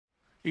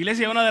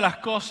Iglesia, una de las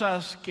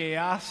cosas que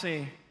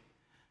hace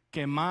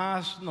que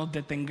más nos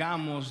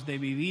detengamos de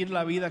vivir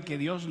la vida que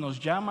Dios nos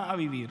llama a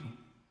vivir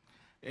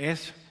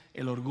es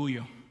el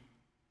orgullo.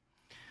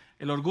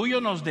 El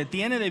orgullo nos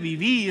detiene de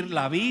vivir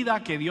la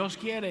vida que Dios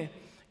quiere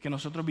que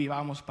nosotros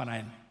vivamos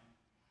para Él.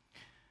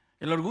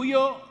 El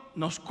orgullo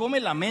nos come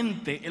la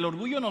mente, el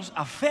orgullo nos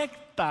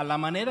afecta la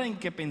manera en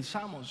que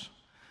pensamos.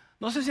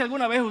 No sé si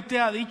alguna vez usted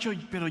ha dicho,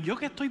 pero ¿yo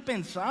qué estoy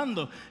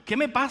pensando? ¿Qué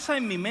me pasa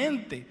en mi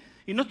mente?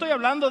 Y no estoy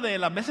hablando de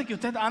las veces que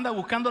usted anda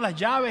buscando las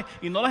llaves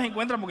y no las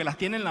encuentra porque las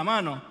tiene en la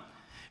mano.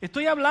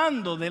 Estoy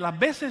hablando de las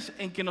veces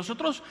en que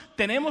nosotros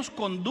tenemos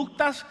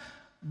conductas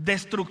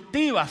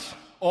destructivas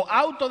o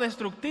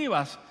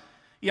autodestructivas.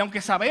 Y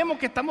aunque sabemos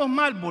que estamos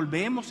mal,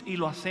 volvemos y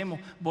lo hacemos,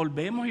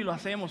 volvemos y lo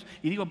hacemos.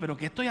 Y digo, ¿pero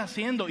qué estoy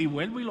haciendo? Y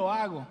vuelvo y lo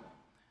hago.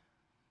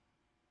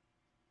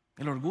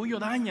 El orgullo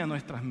daña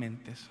nuestras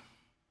mentes.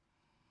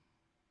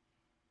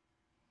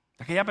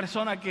 Aquella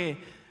persona que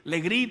le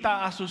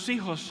grita a sus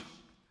hijos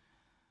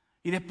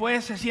y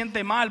después se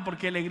siente mal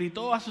porque le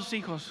gritó a sus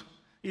hijos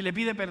y le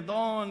pide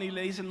perdón y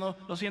le dice, no,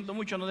 lo siento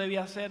mucho, no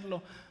debía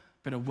hacerlo,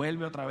 pero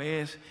vuelve otra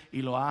vez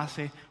y lo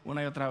hace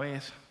una y otra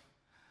vez.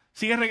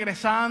 Sigues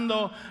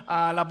regresando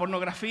a la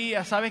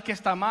pornografía, sabes que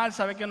está mal,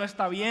 sabes que no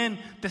está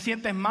bien, te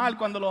sientes mal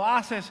cuando lo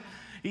haces,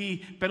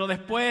 pero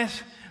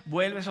después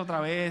vuelves otra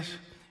vez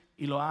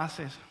y lo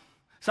haces.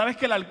 Sabes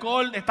que el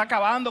alcohol está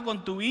acabando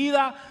con tu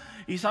vida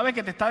y sabes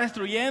que te está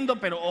destruyendo,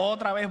 pero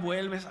otra vez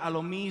vuelves a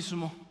lo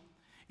mismo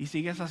y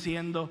sigues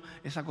haciendo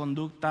esa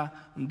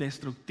conducta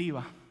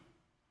destructiva.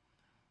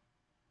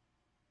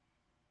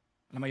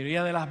 La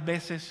mayoría de las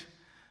veces,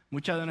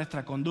 mucha de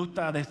nuestra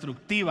conducta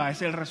destructiva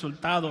es el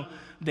resultado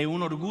de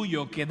un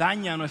orgullo que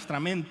daña nuestra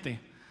mente.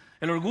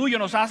 El orgullo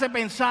nos hace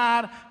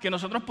pensar que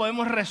nosotros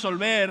podemos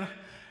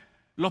resolver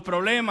los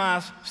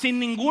problemas sin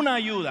ninguna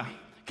ayuda,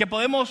 que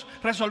podemos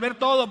resolver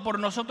todo por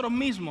nosotros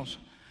mismos.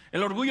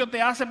 El orgullo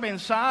te hace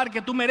pensar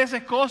que tú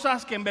mereces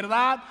cosas que en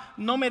verdad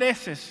no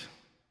mereces.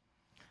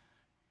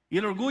 Y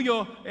el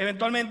orgullo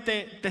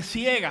eventualmente te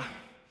ciega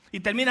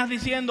y terminas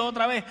diciendo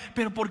otra vez,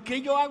 ¿pero por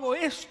qué yo hago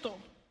esto?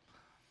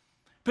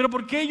 ¿Pero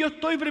por qué yo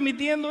estoy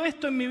permitiendo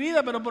esto en mi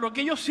vida? ¿Pero por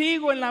qué yo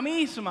sigo en la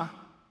misma?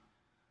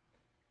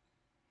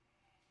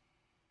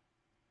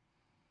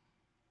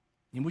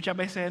 Y muchas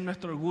veces es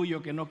nuestro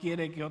orgullo que no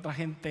quiere que otra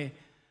gente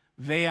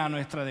vea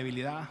nuestra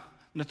debilidad.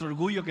 Nuestro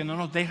orgullo que no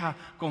nos deja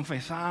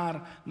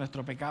confesar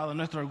nuestro pecado.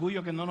 Nuestro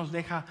orgullo que no nos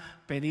deja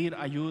pedir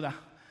ayuda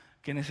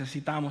que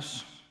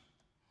necesitamos.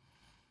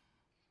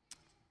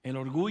 El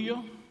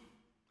orgullo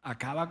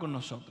acaba con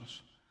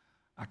nosotros.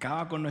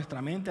 Acaba con nuestra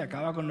mente,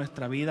 acaba con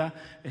nuestra vida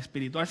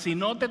espiritual. Si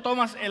no te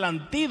tomas el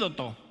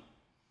antídoto,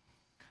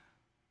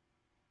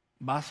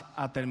 vas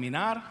a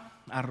terminar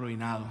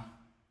arruinado.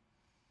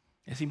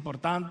 Es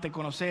importante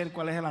conocer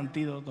cuál es el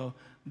antídoto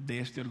de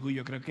este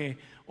orgullo. Creo que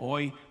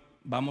hoy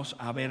vamos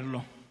a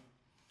verlo.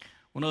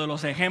 Uno de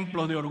los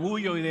ejemplos de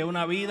orgullo y de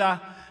una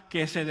vida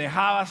que se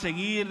dejaba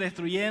seguir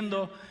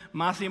destruyendo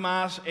más y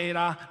más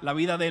era la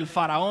vida del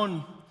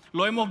faraón.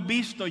 Lo hemos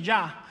visto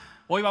ya.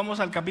 Hoy vamos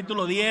al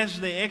capítulo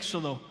 10 de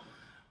Éxodo.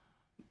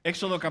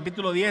 Éxodo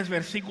capítulo 10,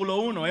 versículo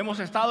 1.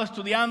 Hemos estado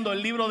estudiando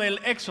el libro del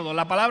Éxodo.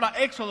 La palabra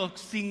Éxodo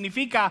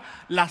significa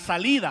la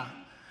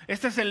salida.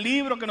 Este es el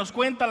libro que nos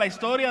cuenta la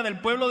historia del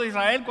pueblo de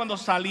Israel cuando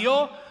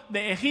salió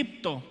de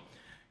Egipto.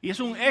 Y es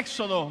un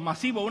éxodo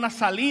masivo, una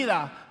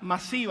salida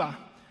masiva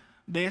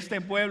de este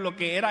pueblo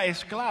que era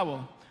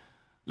esclavo.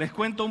 Les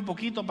cuento un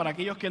poquito para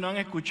aquellos que no han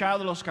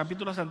escuchado los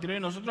capítulos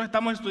anteriores. Nosotros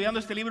estamos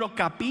estudiando este libro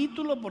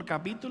capítulo por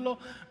capítulo,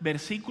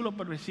 versículo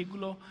por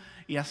versículo,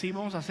 y así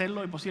vamos a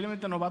hacerlo, y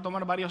posiblemente nos va a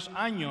tomar varios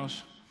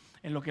años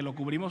en lo que lo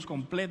cubrimos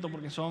completo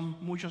porque son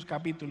muchos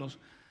capítulos.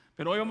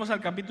 Pero hoy vamos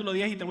al capítulo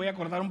 10 y te voy a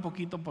acordar un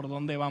poquito por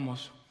dónde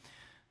vamos.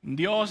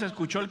 Dios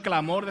escuchó el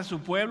clamor de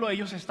su pueblo.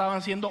 Ellos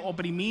estaban siendo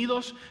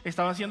oprimidos,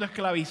 estaban siendo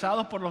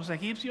esclavizados por los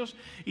egipcios,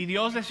 y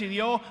Dios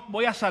decidió,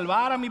 voy a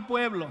salvar a mi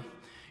pueblo.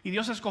 Y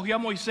Dios escogió a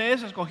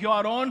Moisés, escogió a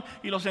Aarón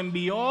y los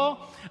envió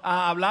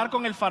a hablar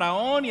con el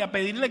faraón y a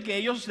pedirle que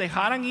ellos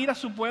dejaran ir a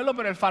su pueblo,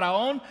 pero el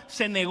faraón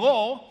se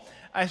negó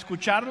a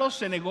escucharlos,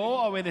 se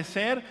negó a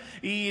obedecer,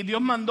 y Dios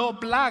mandó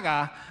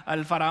plaga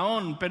al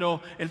faraón,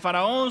 pero el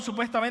faraón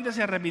supuestamente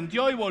se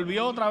arrepintió y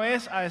volvió otra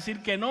vez a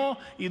decir que no,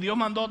 y Dios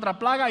mandó otra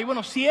plaga. Y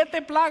bueno,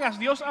 7 plagas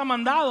Dios ha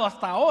mandado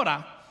hasta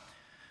ahora.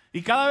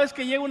 Y cada vez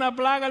que llega una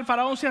plaga, el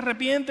faraón se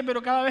arrepiente,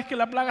 pero cada vez que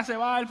la plaga se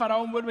va, el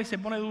faraón vuelve y se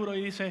pone duro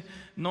y dice,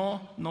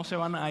 no se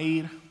van a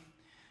ir.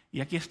 Y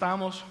aquí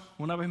estamos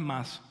una vez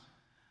más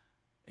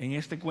en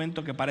este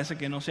cuento que parece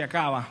que no se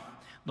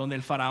acaba, donde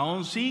el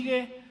faraón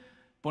sigue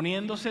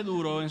poniéndose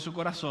duro en su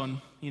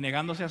corazón y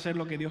negándose a hacer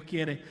lo que Dios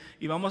quiere.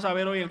 Y vamos a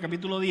ver hoy el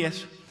capítulo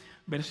 10,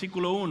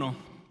 versículo 1.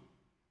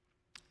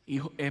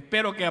 Y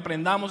espero que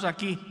aprendamos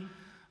aquí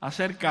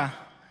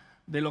acerca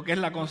de lo que es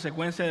la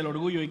consecuencia del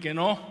orgullo y que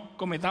no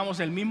cometamos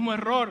el mismo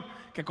error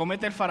que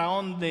comete el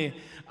faraón de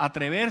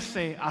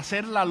atreverse a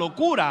hacer la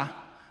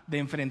locura de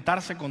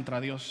enfrentarse contra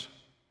Dios.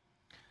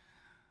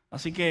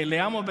 Así que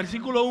leamos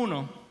versículo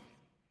 1.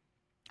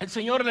 el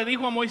Señor le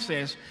dijo a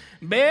Moisés: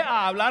 ve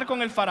a hablar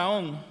con el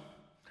faraón.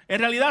 En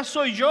realidad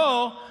soy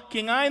yo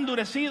quien ha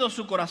endurecido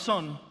su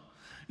corazón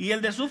y el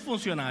de sus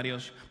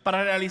funcionarios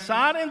para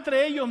realizar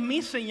entre ellos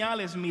mis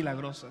señales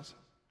milagrosas.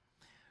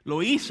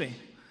 Lo hice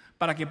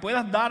para que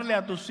puedas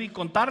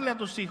contarle a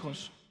tus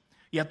hijos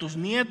y a tus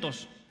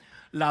nietos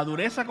la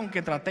dureza con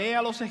que traté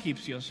a los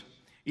egipcios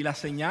y las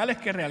señales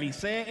que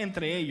realicé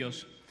entre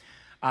ellos.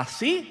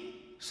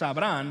 Así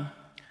sabrán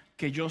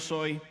que yo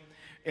soy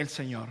el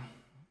Señor.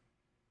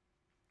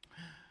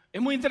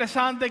 Es muy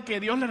interesante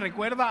que Dios le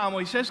recuerda a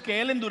Moisés que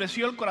él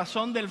endureció el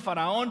corazón del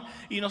faraón,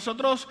 y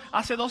nosotros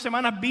hace 2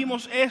 semanas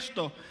vimos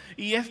esto,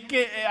 y es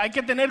que hay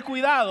que tener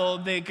cuidado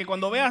de que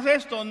cuando veas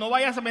esto no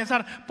vayas a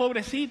pensar: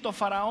 pobrecito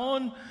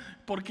faraón,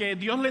 porque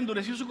Dios le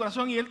endureció su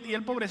corazón y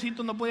él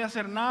pobrecito no puede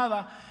hacer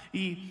nada,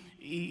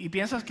 y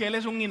piensas que él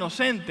es un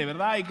inocente,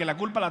 ¿verdad? Y que la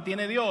culpa la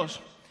tiene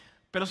Dios.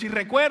 Pero si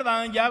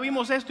recuerdan, ya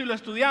vimos esto y lo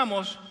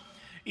estudiamos.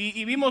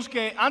 Y vimos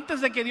que antes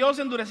de que Dios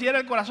endureciera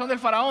el corazón del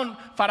faraón,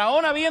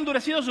 Faraón había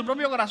endurecido su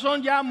propio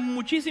corazón ya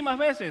muchísimas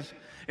veces.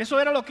 Eso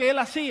era lo que él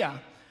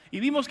hacía. Y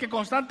vimos que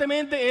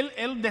constantemente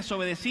él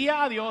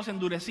desobedecía a Dios,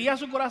 endurecía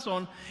su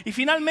corazón. Y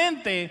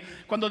finalmente,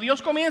 cuando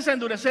Dios comienza a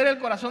endurecer el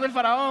corazón del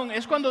faraón,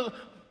 es cuando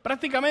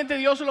prácticamente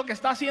Dios lo que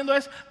está haciendo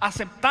es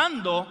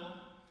aceptando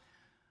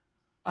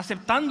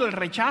el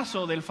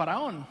rechazo del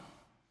faraón.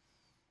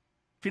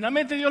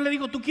 Finalmente Dios le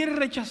dijo: ¿tú quieres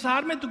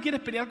rechazarme? ¿Tú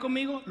quieres pelear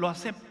conmigo? Lo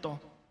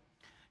acepto.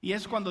 Y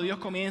es cuando Dios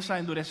comienza a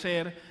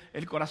endurecer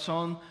el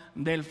corazón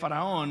del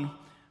faraón.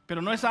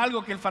 Pero no es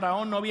algo que el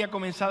faraón no había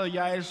comenzado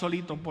ya él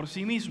solito por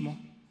sí mismo.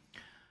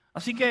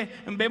 Así que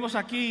vemos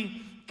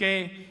aquí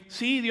que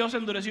sí, Dios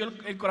endureció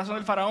el corazón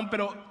del faraón,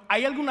 pero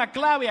hay alguna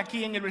clave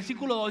aquí en el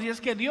versículo 2, y es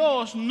que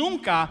Dios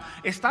nunca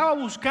estaba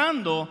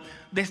buscando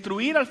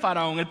destruir al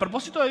faraón. El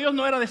propósito de Dios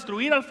no era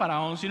destruir al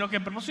faraón, sino que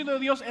el propósito de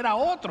Dios era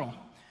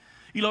otro.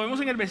 Y lo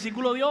vemos en el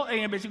versículo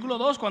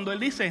 2, cuando él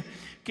dice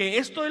que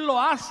esto él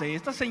lo hace,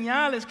 estas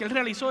señales que él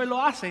realizó, él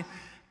lo hace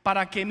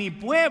para que mi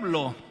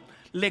pueblo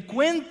le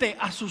cuente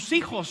a sus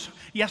hijos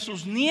y a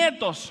sus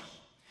nietos.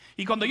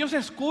 Y cuando ellos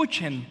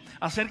escuchen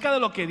acerca de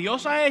lo que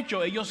Dios ha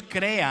hecho, ellos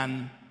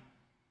crean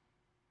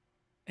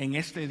en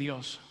este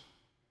Dios.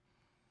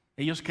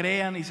 Ellos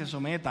crean y se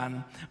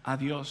sometan a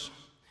Dios.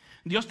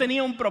 Dios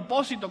tenía un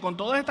propósito con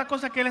todas estas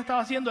cosas que él estaba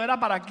haciendo. Era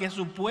para que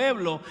su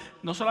pueblo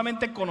no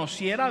solamente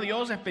conociera a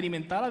Dios,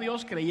 experimentara a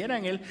Dios, creyera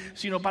en él,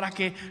 sino para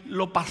que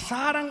lo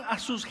pasaran a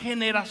sus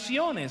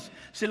generaciones,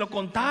 se lo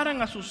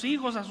contaran a sus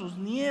hijos, a sus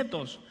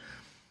nietos.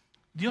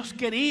 Dios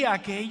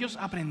quería que ellos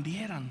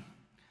aprendieran.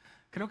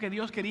 Creo que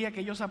Dios quería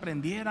que ellos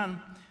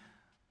aprendieran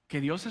que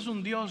Dios es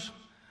un Dios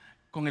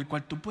con el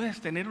cual tú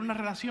puedes tener una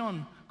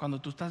relación cuando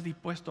tú estás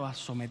dispuesto a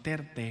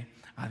someterte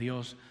a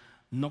Dios,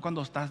 no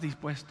cuando estás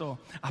dispuesto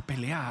a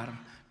pelear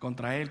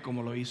contra él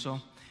como lo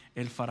hizo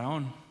el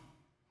faraón.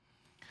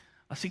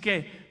 Así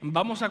que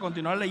vamos a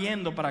continuar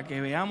leyendo para que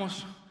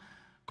veamos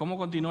cómo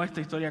continúa esta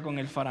historia con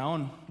el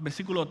faraón.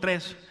 Versículo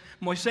 3.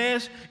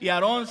 Moisés y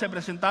Aarón se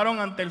presentaron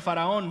ante el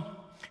faraón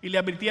y le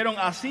advirtieron: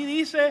 así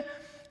dice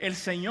el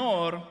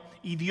Señor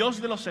y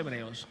Dios de los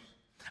hebreos: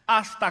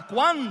 ¿hasta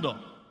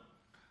cuándo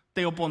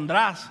te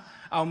opondrás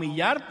a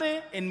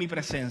humillarte en mi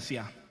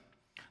presencia?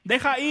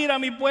 Deja ir a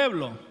mi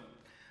pueblo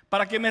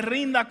para que me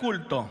rinda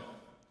culto.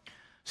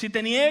 Si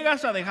te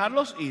niegas a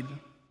dejarlos ir,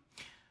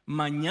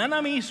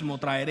 mañana mismo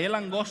traeré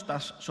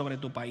langostas sobre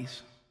tu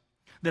país.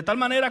 De tal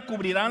manera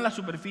cubrirán la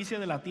superficie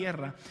de la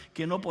tierra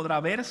que no podrá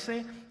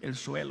verse el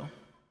suelo.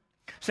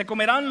 Se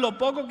comerán lo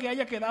poco que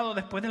haya quedado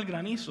después del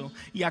granizo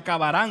y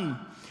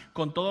acabarán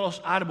con todos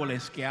los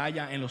árboles que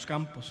haya en los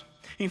campos.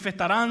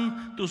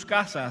 Infestarán tus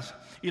casas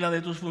y la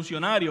de tus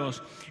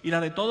funcionarios y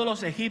la de todos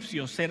los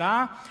egipcios.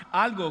 Será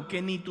algo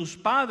que ni tus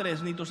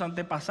padres ni tus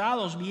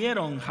antepasados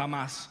vieron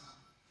jamás,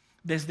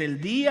 desde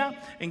el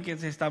día en que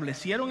se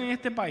establecieron en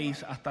este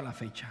país hasta la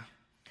fecha.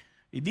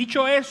 Y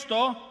dicho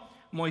esto,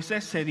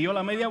 Moisés se dio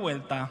la media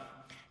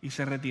vuelta y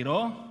se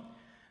retiró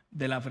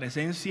de la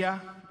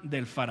presencia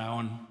del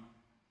faraón.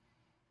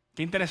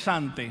 Qué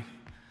interesante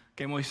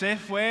que Moisés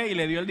fue y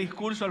le dio el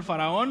discurso al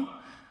faraón,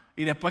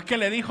 y después que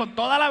le dijo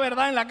toda la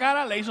verdad en la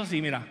cara, le hizo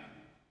así, mira.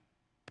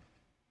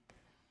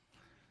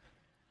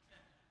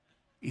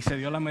 Y se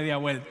dio la media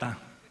vuelta.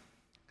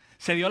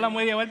 Se dio la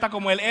media vuelta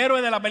como el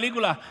héroe de la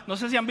película. No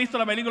sé si han visto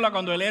la película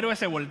cuando el héroe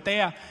se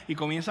voltea y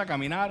comienza a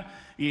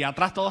caminar y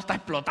atrás todo está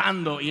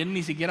explotando y él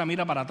ni siquiera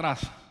mira para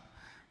atrás,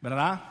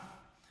 ¿verdad?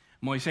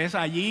 Moisés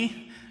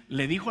allí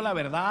le dijo la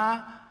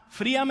verdad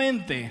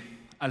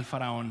fríamente al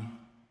faraón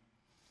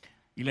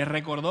y le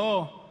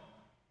recordó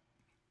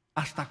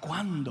hasta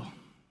cuándo.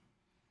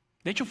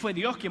 De hecho, fue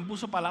Dios quien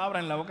puso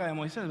palabra en la boca de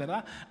Moisés,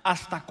 ¿verdad?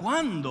 ¿Hasta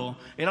cuándo?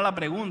 Era la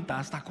pregunta.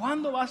 ¿Hasta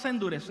cuándo vas a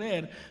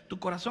endurecer tu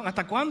corazón?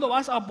 ¿Hasta cuándo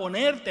vas a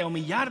oponerte, a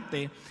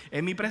humillarte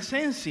en mi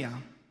presencia?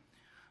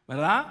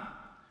 ¿Verdad?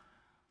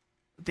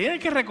 Tienes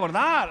que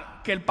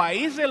recordar que el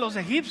país de los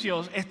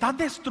egipcios está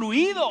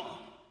destruido.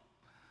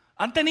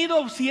 Han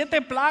tenido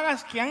 7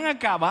 plagas que han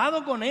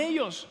acabado con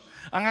ellos.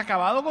 Han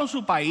acabado con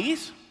su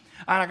país.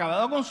 Han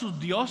acabado con sus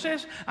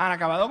dioses, han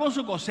acabado con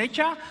su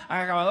cosecha,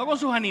 han acabado con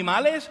sus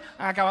animales,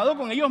 han acabado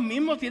con ellos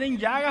mismos, tienen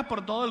llagas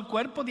por todo el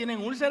cuerpo,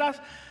 tienen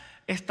úlceras,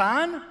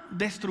 están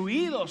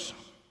destruidos.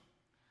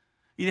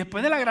 Y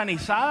después de la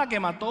granizada que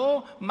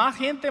mató más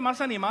gente,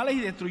 más animales y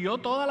destruyó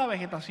toda la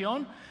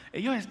vegetación,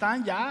 ellos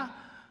están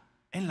ya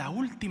en la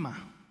última.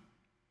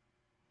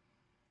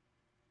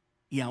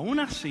 Y aún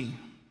así,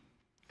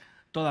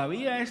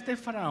 todavía este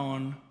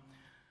faraón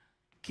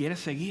quiere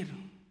seguir.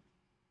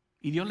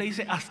 Y Dios le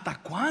dice, ¿hasta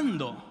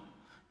cuándo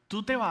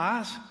tú te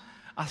vas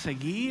a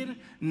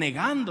seguir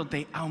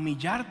negándote, a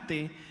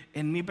humillarte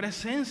en mi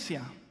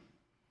presencia?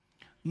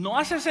 No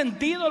hace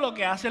sentido lo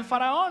que hace el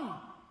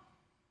faraón.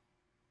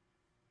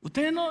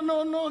 ¿Ustedes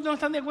no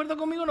están de acuerdo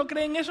conmigo? ¿No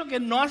creen eso? Que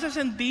no hace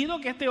sentido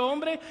que este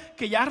hombre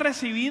que ya ha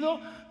recibido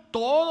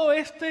toda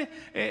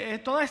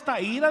esta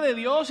ira de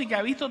Dios y que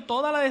ha visto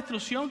toda la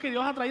destrucción que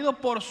Dios ha traído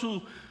por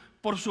su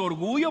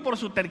orgullo, por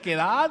su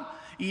terquedad,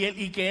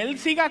 y que él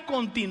siga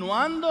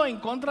continuando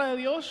en contra de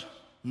Dios.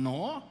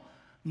 No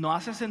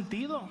hace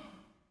sentido.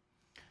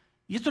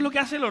 Y esto es lo que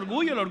hace el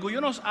orgullo. El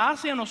orgullo nos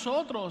hace a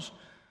nosotros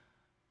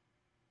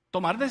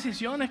tomar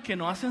decisiones que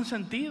no hacen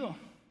sentido.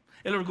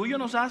 El orgullo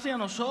nos hace a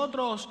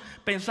nosotros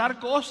pensar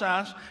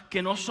cosas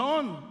que no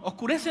son.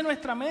 Oscurece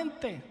nuestra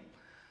mente.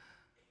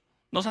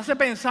 Nos hace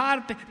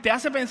pensar, te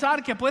hace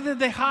pensar que puedes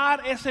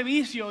dejar ese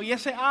vicio y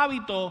ese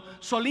hábito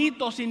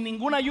solito, sin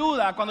ninguna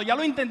ayuda, cuando ya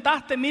lo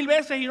intentaste 1000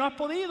 veces y no has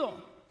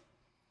podido.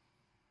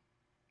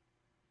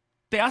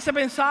 Te hace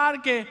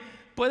pensar que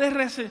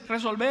puedes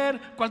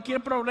resolver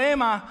cualquier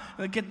problema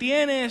que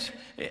tienes,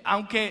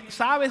 aunque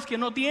sabes que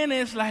no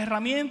tienes las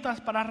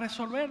herramientas para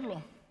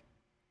resolverlo.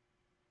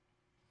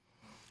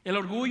 El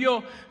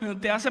orgullo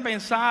te hace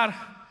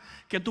pensar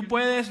que tú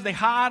puedes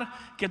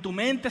dejar que tu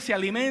mente se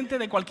alimente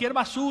de cualquier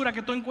basura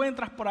que tú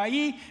encuentras por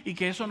ahí y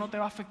que eso no te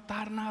va a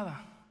afectar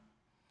nada.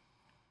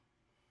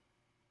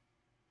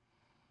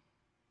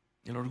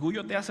 El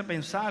orgullo te hace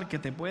pensar que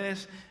te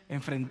puedes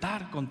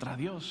enfrentar contra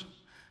Dios,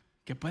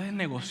 que puedes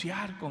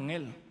negociar con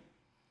Él.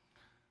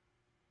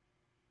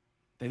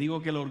 Te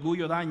digo que el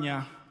orgullo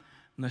daña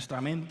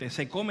nuestra mente,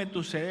 se come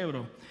tu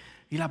cerebro.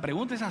 Y la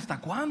pregunta es, ¿hasta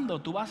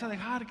cuándo tú vas a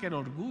dejar que el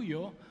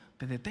orgullo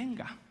te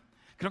detenga?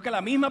 Creo que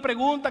la misma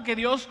pregunta que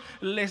Dios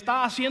le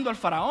está haciendo al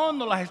faraón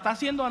nos la está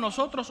haciendo a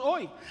nosotros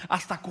hoy.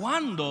 ¿Hasta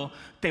cuándo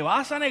te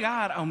vas a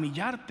negar a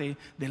humillarte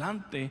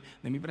delante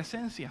de mi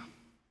presencia?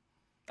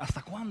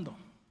 ¿Hasta cuándo?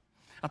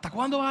 ¿Hasta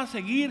cuándo vas a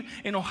seguir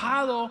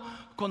enojado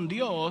con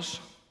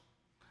Dios,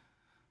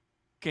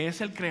 que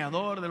es el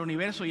creador del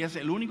universo y es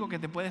el único que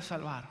te puede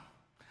salvar?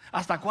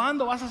 ¿Hasta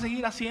cuándo vas a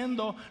seguir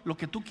haciendo lo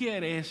que tú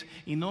quieres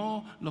y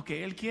no lo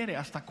que Él quiere?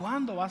 ¿Hasta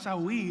cuándo vas a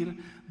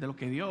huir de lo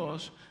que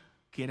Dios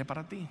quiere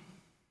para ti?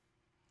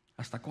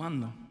 ¿Hasta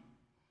cuándo?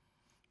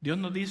 Dios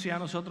nos dice a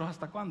nosotros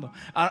 ¿hasta cuándo?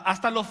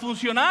 Hasta los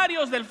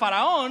funcionarios del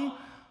faraón,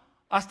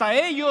 hasta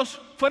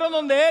ellos fueron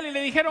donde Él y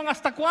le dijeron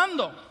 ¿hasta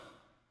cuándo?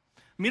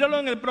 Míralo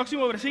en el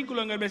próximo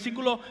versículo, en el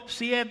versículo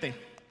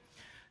 7.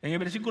 En el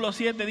versículo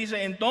 7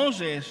 dice,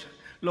 entonces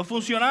los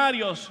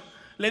funcionarios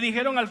le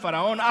dijeron al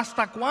faraón,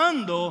 ¿hasta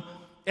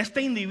cuándo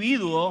este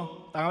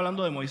individuo, están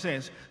hablando de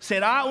Moisés,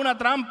 será una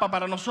trampa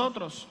para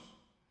nosotros?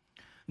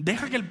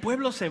 Deja que el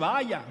pueblo se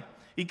vaya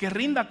y que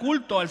rinda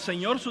culto al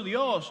Señor su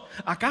Dios.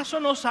 ¿Acaso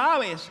no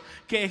sabes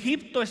que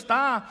Egipto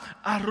está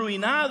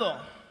arruinado?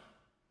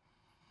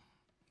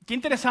 Qué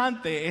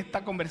interesante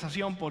esta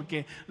conversación,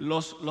 porque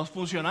los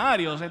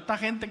funcionarios, esta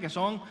gente que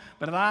son,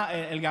 ¿verdad?,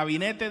 el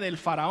gabinete del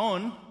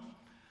faraón,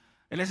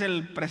 él es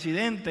el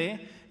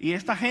presidente, y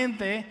esta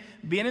gente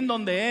vienen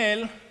donde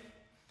él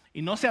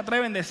y no se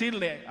atreven a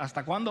decirle,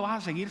 ¿hasta cuándo vas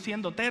a seguir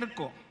siendo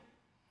terco?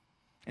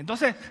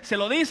 Entonces se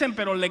lo dicen,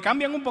 pero le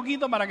cambian un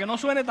poquito para que no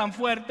suene tan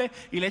fuerte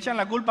y le echan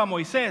la culpa a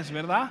Moisés,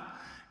 ¿verdad?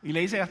 Y le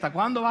dicen, ¿hasta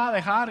cuándo vas a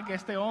dejar que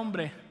este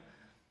hombre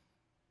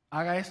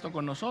haga esto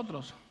con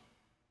nosotros?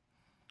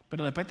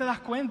 Pero después te das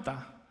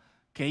cuenta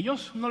que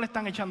ellos no le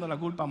están echando la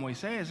culpa a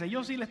Moisés,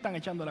 ellos sí le están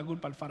echando la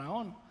culpa al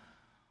faraón.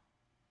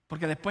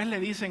 Porque después le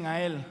dicen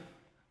a él,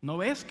 ¿no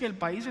ves que el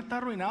país está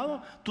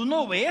arruinado? ¿Tú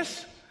no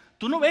ves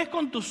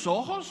con tus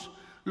ojos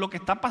lo que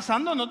está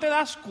pasando? ¿No te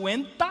das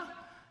cuenta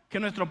que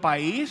nuestro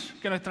país,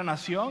 que nuestra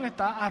nación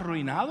está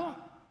arruinado?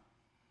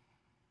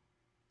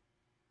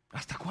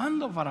 ¿Hasta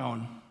cuándo,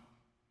 faraón?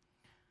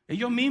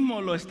 Ellos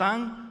mismos lo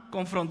están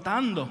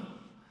confrontando,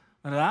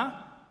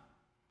 ¿verdad?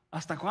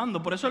 ¿Hasta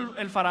cuándo? Por eso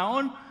el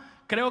faraón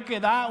creo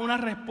que da una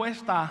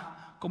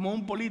respuesta como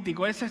un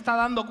político. Él se está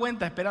dando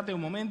cuenta, espérate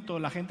un momento,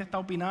 la gente está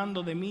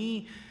opinando de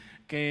mí,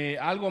 que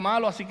algo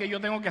malo, así que yo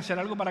tengo que hacer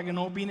algo para que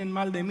no opinen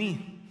mal de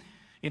mí.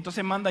 Y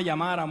entonces manda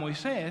llamar a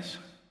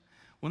Moisés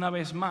una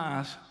vez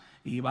más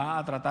y va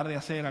a tratar de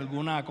hacer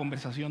alguna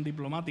conversación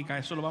diplomática.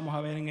 Eso lo vamos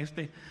a ver en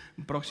este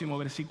próximo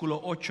versículo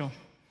 8.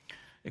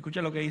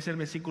 Escucha lo que dice el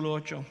versículo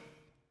 8.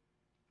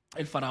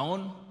 El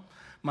faraón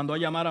mandó a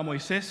llamar a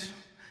Moisés,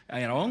 a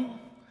Aarón,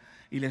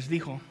 y les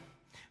dijo,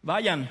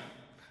 vayan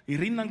y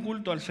rindan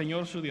culto al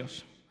Señor su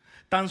Dios.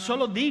 Tan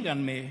solo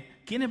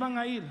díganme, ¿quiénes van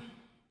a ir?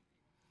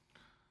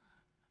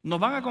 ¿Nos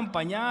van a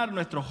acompañar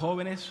nuestros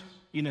jóvenes,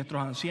 y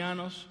nuestros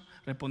ancianos,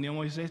 respondió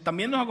Moisés.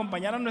 También nos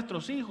acompañarán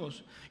nuestros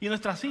hijos y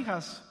nuestras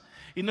hijas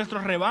y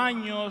nuestros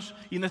rebaños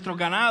y nuestros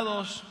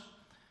ganados.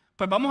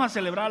 Pues vamos a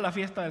celebrar la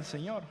fiesta del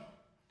Señor.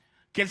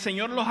 Que el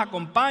Señor los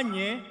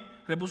acompañe,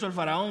 repuso el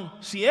faraón,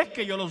 si es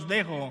que yo los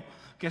dejo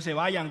que se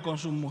vayan con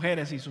sus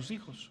mujeres y sus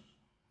hijos.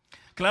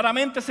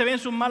 Claramente se ven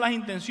sus malas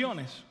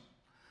intenciones,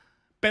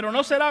 pero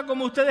no será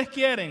como ustedes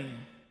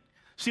quieren.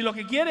 Si lo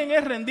que quieren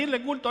es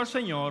rendirle culto al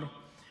Señor,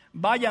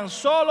 vayan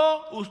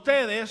solo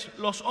ustedes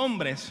los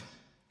hombres.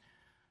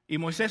 Y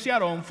Moisés y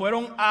Aarón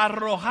fueron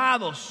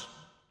arrojados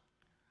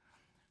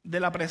de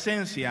la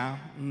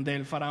presencia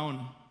del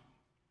faraón.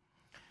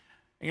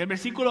 En el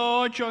versículo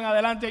 8 en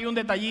adelante hay un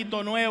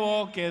detallito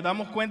nuevo que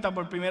damos cuenta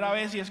por primera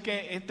vez, y es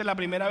que esta es la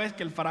primera vez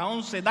que el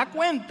faraón se da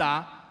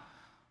cuenta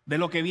de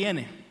lo que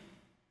viene.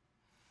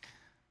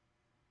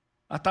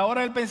 Hasta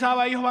ahora él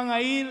pensaba,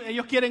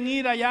 ellos quieren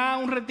ir allá a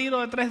un retiro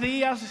de 3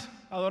 días,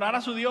 adorar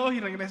a su Dios y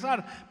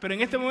regresar. Pero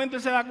en este momento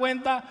él se da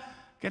cuenta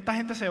que esta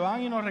gente se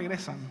van y no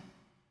regresan.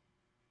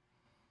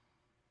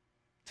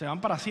 Se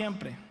van para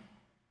siempre.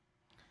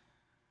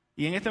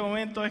 Y en este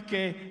momento es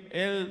que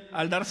él,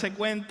 al darse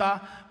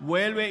cuenta,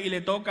 vuelve y le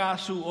toca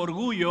su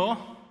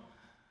orgullo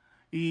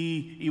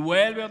y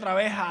vuelve otra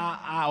vez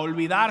a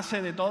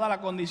olvidarse de toda la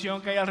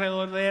condición que hay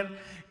alrededor de él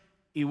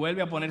y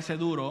vuelve a ponerse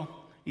duro.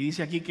 Y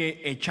dice aquí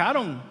que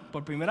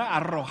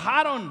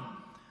arrojaron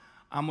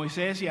a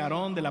Moisés y a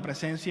Aarón de la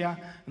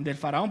presencia del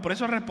faraón. Por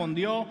eso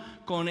respondió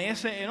con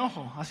ese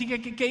enojo. Así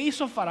que, ¿qué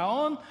hizo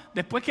faraón?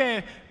 Después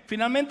que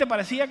finalmente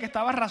parecía que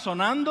estaba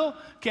razonando,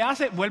 ¿qué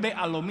hace? Vuelve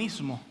a lo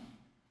mismo.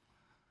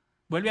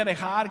 Vuelve a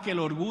dejar que el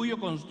orgullo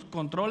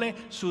controle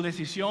su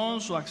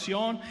decisión, su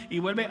acción, y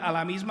vuelve a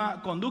la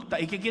misma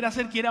conducta. ¿Y qué quiere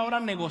hacer? Quiere ahora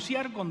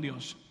negociar con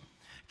Dios.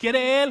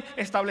 Quiere él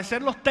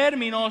establecer los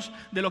términos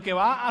de lo que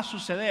va a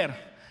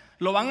suceder.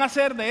 Lo van a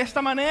hacer de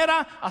esta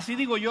manera, así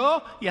digo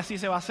yo, y así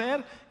se va a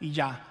hacer, y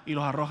ya. Y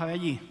los arroja de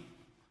allí.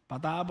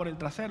 Patada por el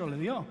trasero le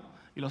dio,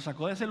 y los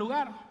sacó de ese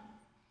lugar.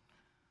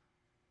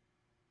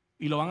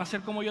 Y lo van a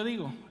hacer como yo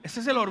digo.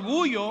 Ese es el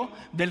orgullo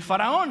del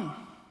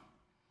faraón.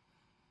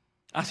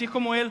 Así es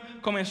como él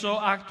comenzó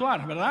a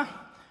actuar, ¿verdad?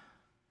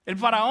 El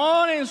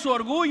faraón en su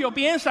orgullo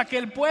piensa que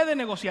él puede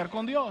negociar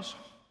con Dios.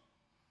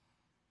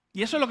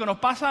 Y eso es lo que nos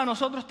pasa a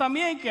nosotros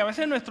también, que a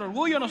veces en nuestro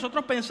orgullo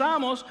nosotros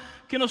pensamos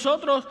que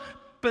nosotros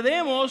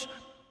podemos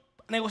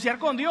negociar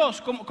con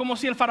Dios, como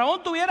si el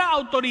faraón tuviera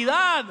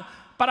autoridad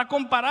para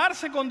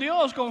compararse con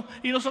Dios.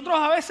 Y nosotros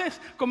a veces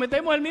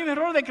cometemos el mismo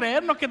error de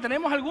creernos que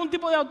tenemos algún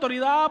tipo de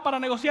autoridad para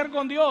negociar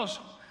con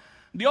Dios.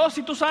 Dios,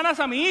 si tú sanas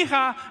a mi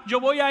hija, yo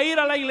voy a ir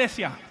a la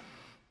iglesia.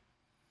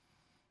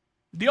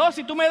 Dios,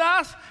 si tú me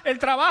das el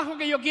trabajo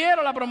que yo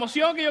quiero, la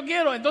promoción que yo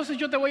quiero, entonces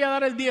yo te voy a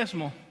dar el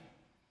diezmo.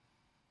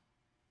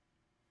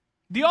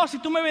 Dios, si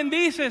tú me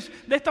bendices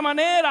de esta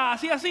manera,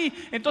 así,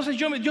 entonces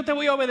yo te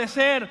voy a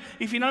obedecer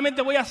y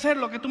finalmente voy a hacer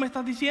lo que tú me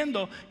estás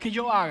diciendo que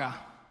yo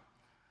haga.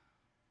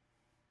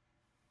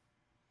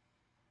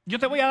 Yo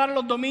te voy a dar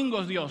los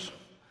domingos, Dios,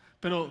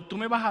 pero tú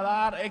me vas a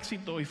dar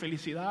éxito y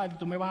felicidad, y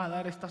tú me vas a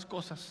dar estas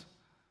cosas.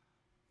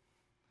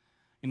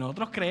 Y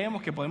nosotros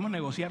creemos que podemos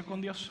negociar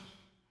con Dios.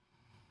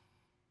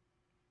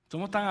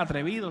 Somos tan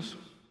atrevidos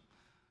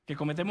que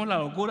cometemos la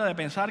locura de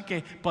pensar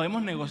que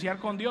podemos negociar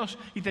con Dios.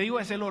 Y te digo,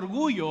 es el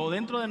orgullo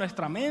dentro de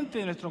nuestra mente,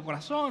 de nuestro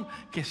corazón,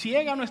 que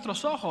ciega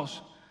nuestros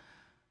ojos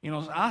y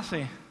nos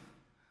hace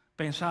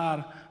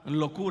pensar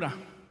locura.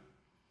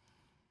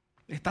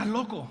 Estás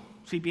loco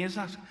si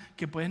piensas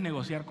que puedes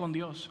negociar con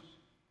Dios.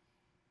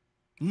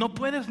 No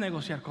puedes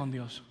negociar con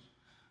Dios.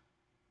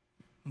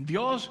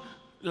 Dios,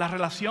 la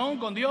relación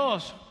con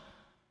Dios.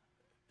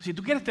 Si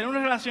tú quieres tener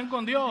una relación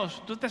con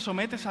Dios, tú te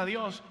sometes a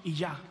Dios y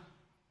ya.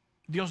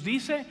 Dios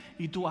dice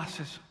y tú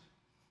haces.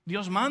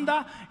 Dios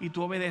manda y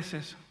tú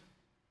obedeces.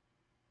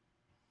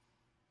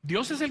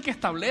 Dios es el que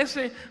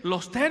establece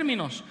los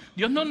términos.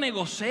 Dios no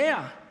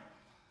negocia.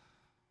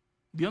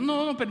 Dios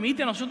no nos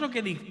permite a nosotros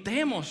que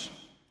dictemos,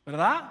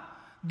 ¿verdad?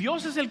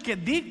 Dios es el que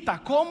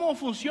dicta cómo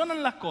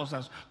funcionan las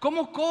cosas,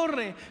 cómo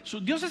corre.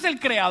 Dios es el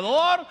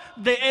creador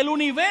del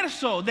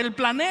universo, del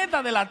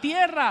planeta, de la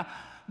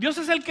tierra. Dios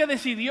es el que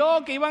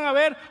decidió que iban a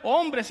haber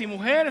hombres y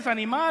mujeres,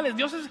 animales.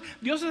 Dios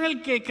es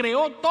el que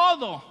creó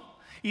todo.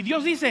 Y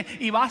Dios dice,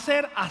 y va a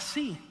ser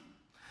así.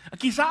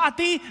 Quizá a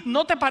ti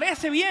no te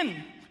parece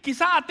bien.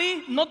 Quizá a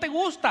ti no te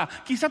gusta.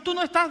 Quizá tú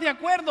no estás de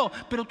acuerdo.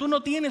 Pero tú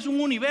no tienes un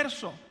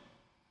universo.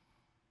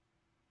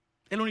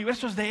 El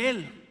universo es de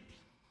Él.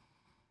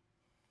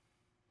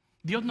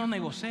 Dios no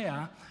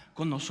negocia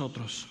con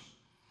nosotros.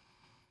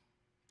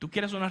 ¿Tú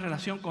quieres una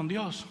relación con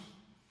Dios?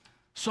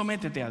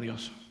 Sométete a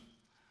Dios.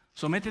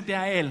 Sométete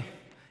a Él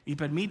y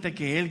permite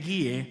que Él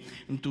guíe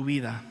en tu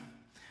vida.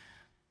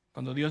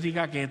 Cuando Dios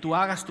diga que tú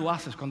hagas, tú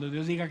haces. Cuando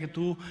Dios diga que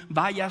tú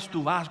vayas,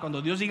 tú vas.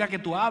 Cuando Dios diga que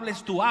tú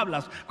hables, tú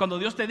hablas. Cuando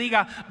Dios te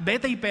diga,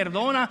 vete y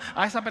perdona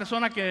a esa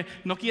persona que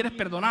no quieres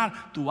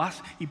perdonar, tú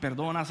vas y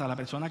perdonas a la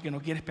persona que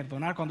no quieres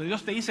perdonar. Cuando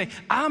Dios te dice,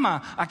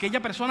 ama a aquella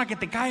persona que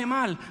te cae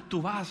mal,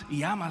 tú vas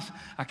y amas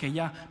a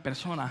aquella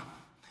persona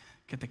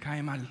que te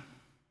cae mal.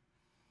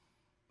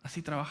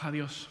 Así trabaja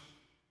Dios.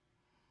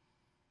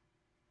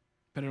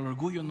 Pero el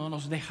orgullo no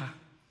nos deja.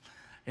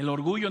 El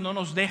orgullo no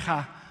nos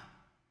deja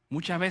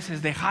muchas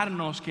veces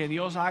dejarnos que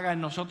Dios haga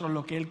en nosotros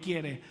lo que Él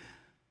quiere,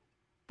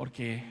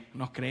 porque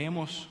nos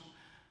creemos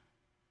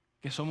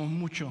que somos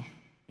mucho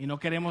y no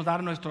queremos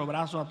dar nuestro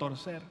brazo a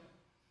torcer.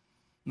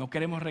 No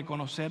queremos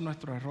reconocer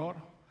nuestro error.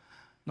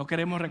 No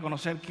queremos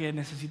reconocer que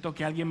necesito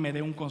que alguien me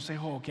dé un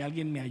consejo o que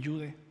alguien me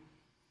ayude.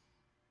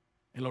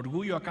 El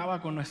orgullo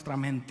acaba con nuestra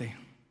mente.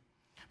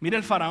 Mira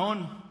el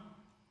faraón.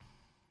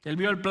 Él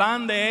vio el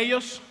plan de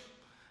ellos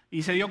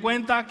y se dio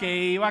cuenta que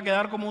iba a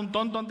quedar como un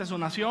tonto ante su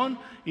nación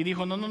y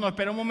dijo, no,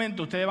 espera un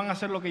momento, ustedes van a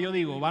hacer lo que yo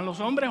digo. ¿Van los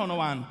hombres o no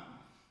van?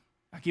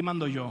 Aquí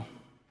mando yo.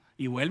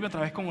 Y vuelve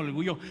otra vez con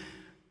orgullo.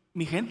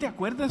 Mi gente,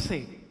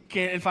 acuérdense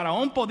que el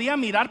faraón podía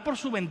mirar por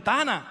su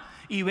ventana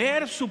y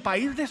ver su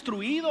país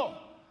destruido.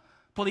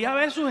 Podía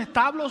ver sus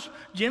establos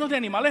llenos de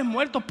animales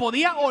muertos.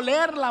 Podía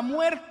oler la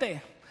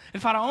muerte. El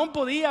faraón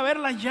podía ver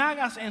las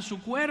llagas en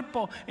su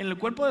cuerpo, en el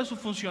cuerpo de sus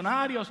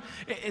funcionarios.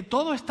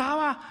 Todo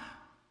estaba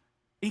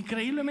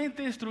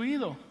increíblemente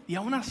destruido. Y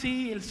aún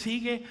así él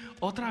sigue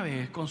otra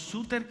vez con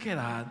su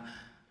terquedad.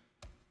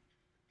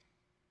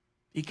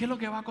 ¿Y qué es lo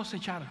que va a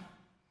cosechar?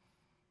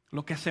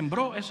 Lo que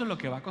sembró, eso es lo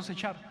que va a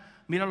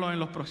cosechar. Míralo en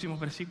los próximos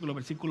versículos,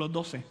 versículo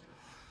 12.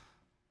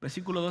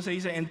 Versículo 12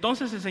 dice,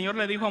 entonces el Señor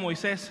le dijo a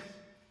Moisés,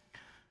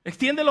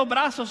 extiende los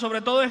brazos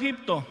sobre todo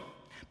Egipto,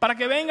 para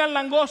que vengan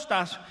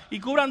langostas y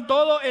cubran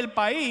todo el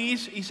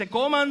país y se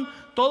coman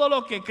todo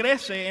lo que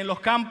crece en los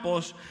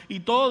campos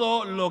y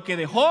todo lo que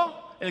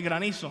dejó el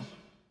granizo.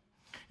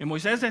 Y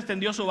Moisés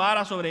extendió su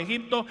vara sobre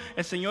Egipto.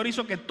 El Señor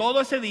hizo que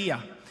todo ese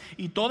día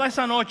y toda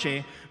esa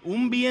noche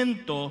un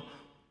viento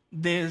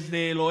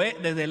desde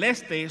el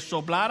este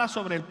soplara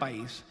sobre el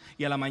país.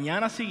 Y a la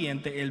mañana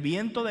siguiente el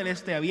viento del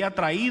este había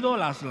traído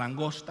las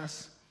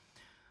langostas,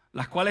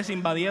 las cuales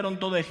invadieron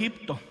todo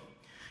Egipto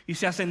y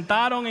se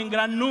asentaron en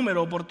gran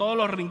número por todos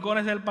los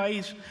rincones del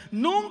país.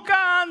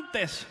 Nunca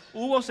antes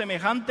hubo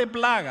semejante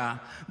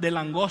plaga de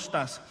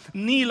langostas,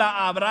 ni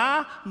la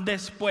habrá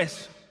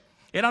después.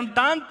 Eran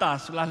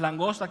tantas las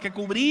langostas que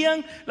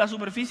cubrían la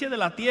superficie de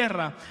la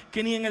tierra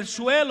que ni en el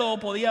suelo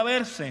podía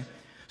verse.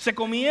 Se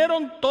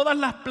comieron todas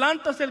las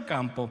plantas del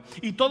campo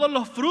y todos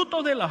los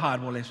frutos de los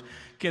árboles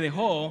que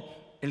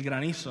dejó el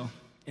granizo.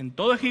 En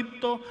todo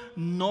Egipto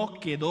no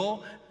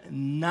quedó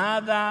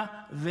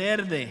nada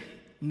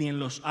verde, ni en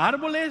los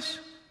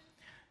árboles,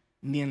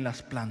 ni en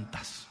las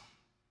plantas.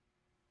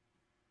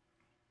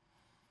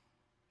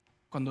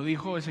 Cuando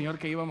dijo el Señor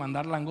que iba a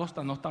mandar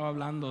langosta, no estaba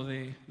hablando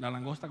de la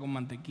langosta con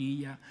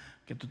mantequilla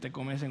que tú te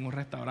comes en un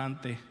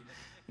restaurante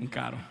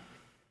caro.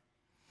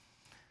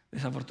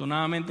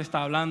 Desafortunadamente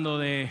está hablando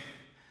de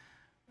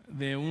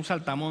un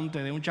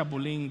saltamonte, de un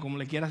chapulín, como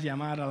le quieras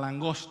llamar, a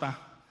langosta.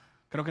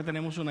 Creo que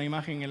tenemos una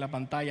imagen en la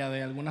pantalla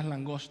de algunas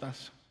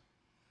langostas.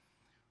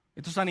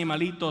 Estos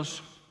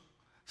animalitos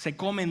se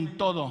comen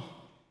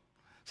todo.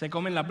 Se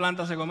comen la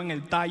planta, se comen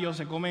el tallo,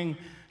 se comen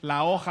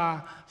la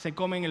hoja, se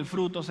comen el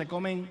fruto, se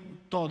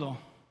comen todo.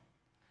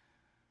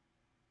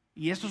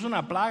 Y esto es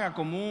una plaga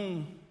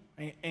común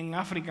en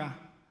África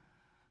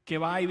que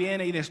va y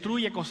viene y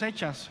destruye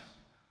cosechas.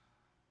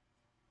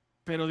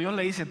 Pero Dios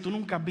le dice, tú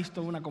nunca has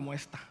visto una como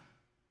esta.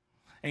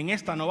 En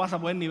esta no vas a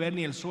poder ni ver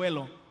ni el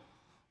suelo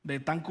de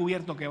tan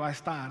cubierto que va a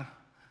estar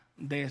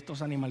de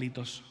estos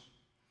animalitos.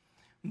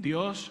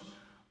 Dios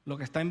lo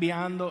que está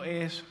enviando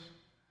es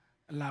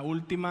la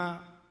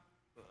última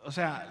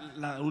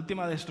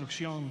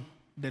destrucción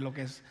de lo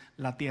que es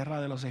la tierra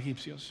de los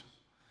egipcios.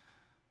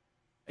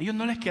 A ellos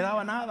no les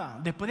quedaba nada.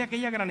 Después de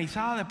aquella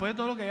granizada, después de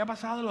todo lo que había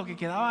pasado, lo que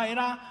quedaba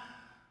era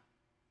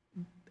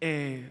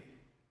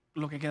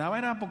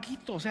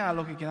poquito. O sea,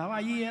 lo que quedaba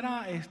allí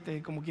era,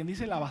 como quien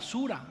dice, la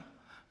basura.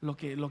 Lo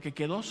que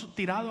quedó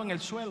tirado en el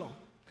suelo.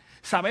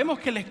 Sabemos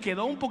que les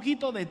quedó un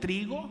poquito de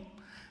trigo,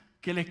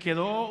 que les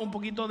quedó un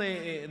poquito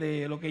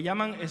de lo que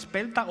llaman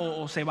espelta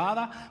o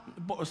cebada,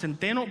 o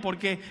centeno,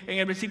 porque en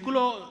el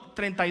versículo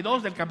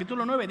 32 del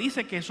capítulo 9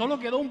 dice que solo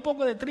quedó un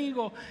poco de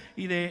trigo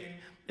y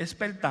de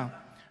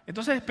espelta.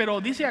 Entonces,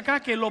 pero dice acá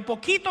que lo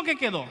poquito que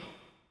quedó,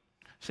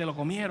 se lo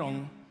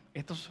comieron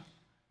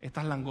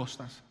estas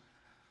langostas.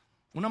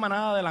 Una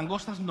manada de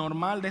langostas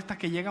normal, de estas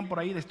que llegan por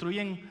ahí,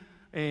 destruyen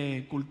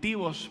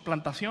cultivos,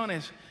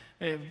 plantaciones,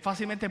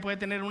 fácilmente puede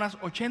tener unas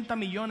 80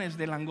 millones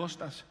de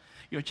langostas.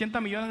 Y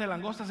 80 millones de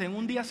langostas en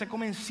un día se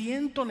comen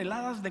 100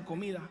 toneladas de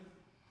comida.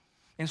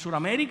 En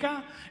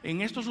Sudamérica,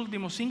 en estos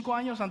últimos 5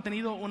 años han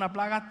tenido una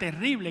plaga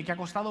terrible que ha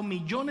costado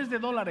millones de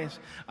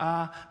dólares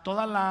a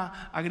toda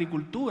la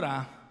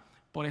agricultura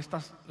por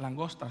estas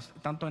langostas,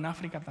 tanto en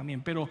África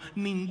también. Pero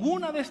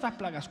ninguna de estas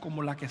plagas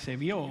como la que se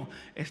vio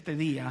este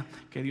día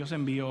que Dios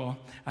envió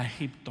a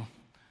Egipto.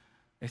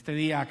 Este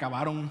día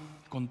acabaron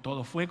con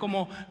todo. Fue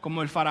como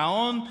el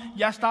faraón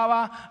ya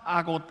estaba,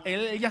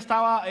 él ya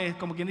estaba,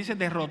 como quien dice,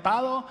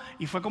 derrotado,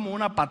 y fue como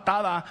una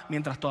patada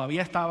mientras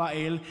todavía estaba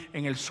él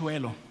en el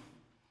suelo.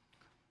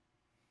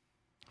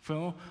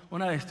 Fue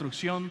una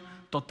destrucción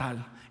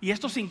total. Y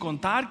esto sin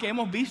contar que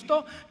hemos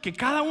visto que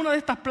cada una de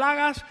estas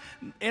plagas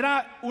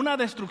era una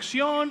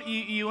destrucción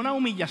y una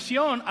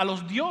humillación a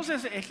los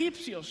dioses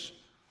egipcios.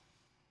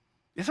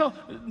 Eso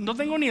no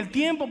tengo ni el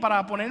tiempo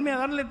para ponerme a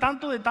darle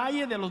tanto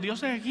detalle de los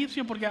dioses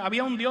egipcios, porque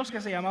había un dios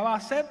que se llamaba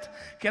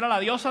Set, que era la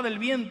diosa del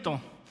viento,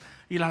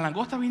 y las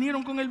langostas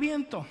vinieron con el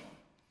viento.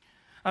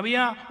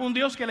 Había un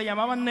dios que le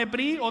llamaban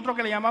Nepri, otro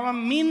que le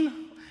llamaban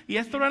Min, y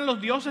estos eran los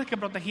dioses que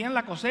protegían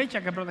la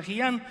cosecha, que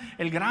protegían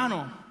el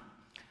grano.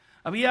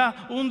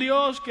 Había un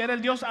dios que era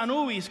el dios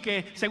Anubis,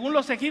 que según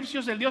los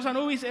egipcios el dios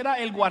Anubis era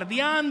el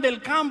guardián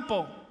del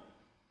campo.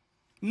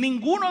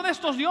 Ninguno de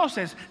estos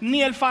dioses,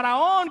 ni el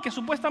faraón, que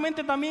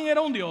supuestamente también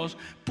era un dios,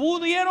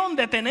 pudieron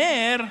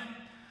detener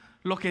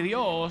lo que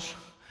Dios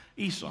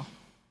hizo.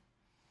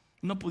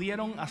 No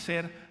pudieron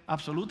hacer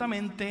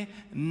absolutamente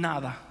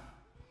nada.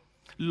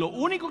 Lo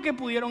único que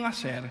pudieron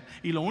hacer,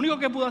 y lo único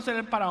que pudo hacer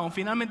el faraón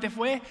finalmente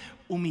fue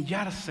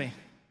humillarse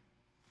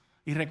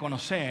y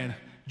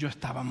reconocer: yo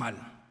estaba mal.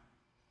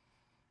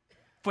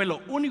 Fue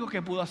lo único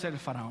que pudo hacer el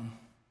faraón.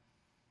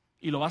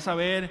 Y lo vas a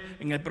ver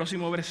en el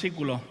próximo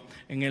versículo,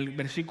 en el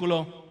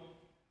versículo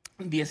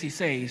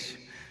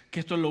 16, que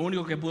esto es lo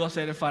único que pudo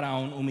hacer el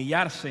faraón: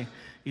 humillarse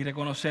y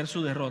reconocer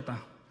su derrota.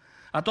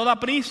 A toda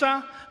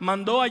prisa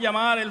mandó a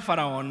llamar el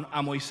faraón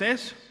a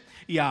Moisés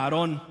y a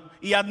Aarón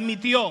y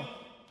admitió: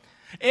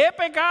 he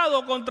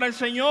pecado contra el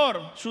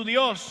Señor, su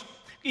Dios,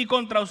 y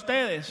contra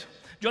ustedes.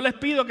 Yo les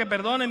pido que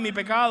perdonen mi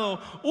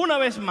pecado una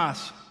vez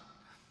más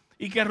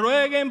y que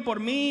rueguen por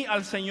mí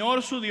al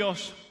Señor, su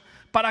Dios,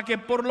 para que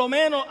por lo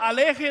menos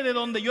aleje de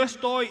donde yo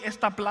estoy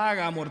esta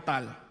plaga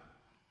mortal.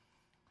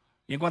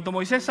 Y en cuanto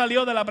Moisés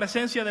salió de la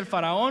presencia del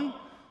faraón,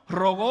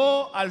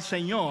 rogó al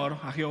Señor,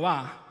 a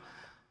Jehová,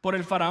 por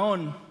el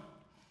faraón.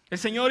 El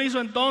Señor hizo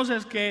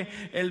entonces que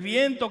el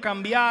viento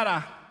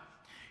cambiara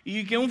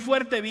y que un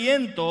fuerte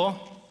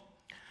viento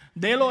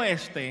del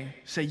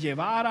oeste se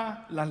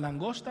llevara las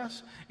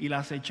langostas y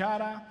las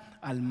echara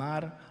al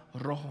mar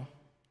Rojo.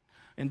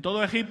 En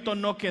todo Egipto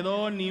no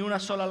quedó ni una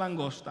sola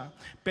langosta,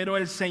 pero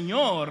el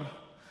Señor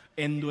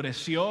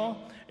endureció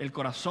el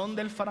corazón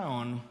del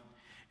faraón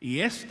y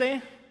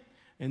éste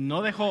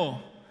no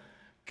dejó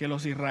que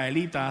los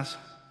israelitas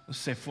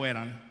se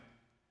fueran.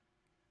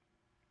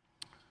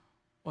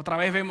 Otra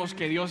vez vemos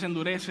que Dios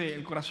endurece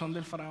el corazón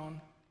del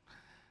faraón.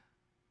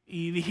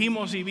 Y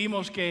dijimos y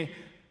vimos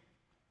que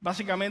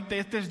básicamente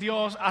este es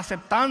Dios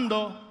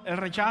aceptando el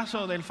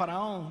rechazo del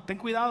faraón. Ten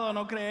cuidado de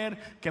no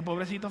creer que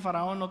pobrecito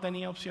faraón no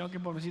tenía opción, que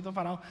pobrecito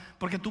faraón,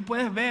 porque tú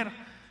puedes ver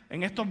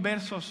en estos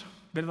versos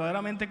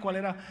verdaderamente cuál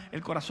era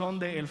el corazón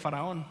del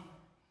faraón.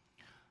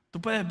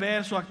 Tú puedes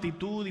ver su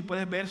actitud y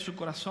puedes ver su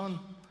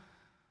corazón.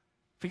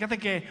 Fíjate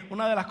que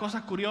una de las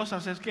cosas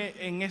curiosas es que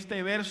en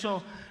este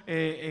verso,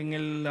 en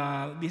el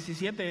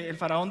 17, el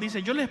faraón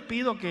dice: yo les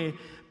pido que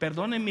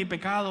perdonen mi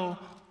pecado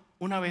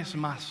una vez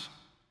más.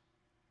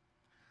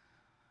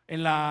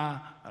 En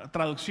la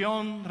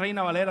traducción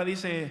Reina Valera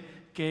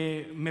dice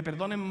que me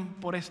perdonen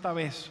por esta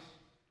vez.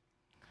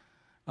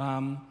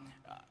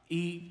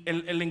 Y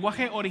el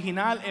lenguaje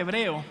original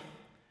hebreo,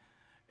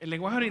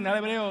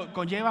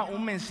 conlleva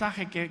un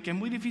mensaje que es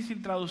muy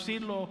difícil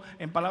traducirlo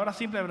en palabras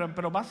simples,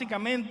 pero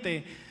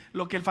básicamente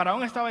lo que el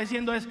faraón estaba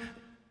diciendo es: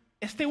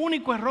 este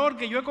único error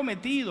que yo he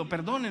cometido,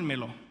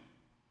 perdónenmelo.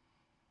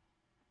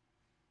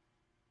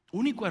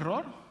 ¿Único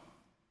error?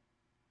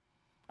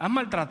 ¿Has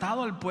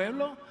maltratado al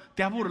pueblo?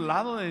 ¿Te has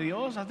burlado de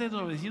Dios? ¿Has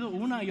desobedecido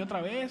una y otra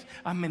vez?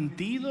 ¿Has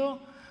mentido?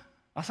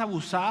 ¿Has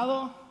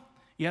abusado?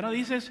 Y ahora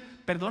dices: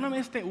 perdóname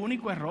este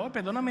único error,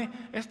 perdóname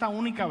esta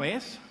única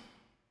vez.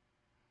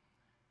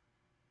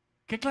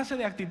 ¿Qué clase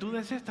de actitud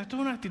es esta? Esto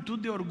es una actitud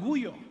de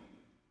orgullo.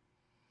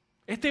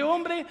 Este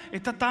hombre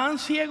está tan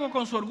ciego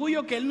con su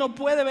orgullo que él no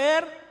puede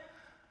ver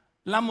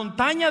la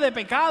montaña de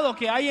pecado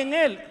que hay en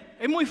él.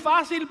 Es muy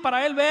fácil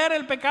para él ver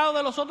el pecado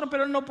de los otros,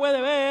 pero él no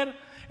puede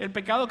ver el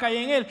pecado que hay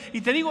en él.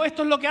 Y te digo,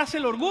 esto es lo que hace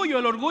el orgullo.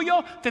 El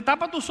orgullo te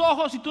tapa tus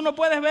ojos y tú no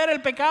puedes ver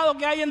el pecado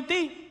que hay en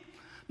ti.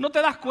 No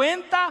te das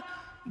cuenta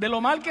de lo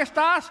mal que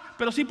estás,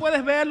 pero sí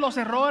puedes ver los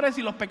errores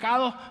y los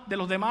pecados de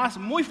los demás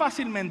muy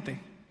fácilmente.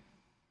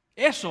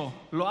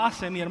 Eso lo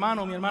hace, mi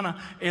hermano, mi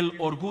hermana, el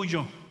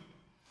orgullo.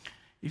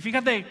 Y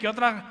fíjate que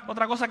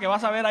otra cosa que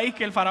vas a ver ahí es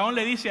que el faraón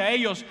le dice a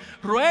ellos: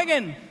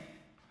 ruéguenle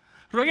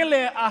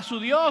a su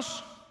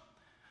Dios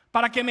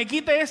para que me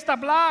quite esta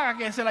plaga,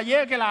 que se la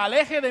lleve, que la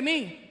aleje de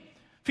mí.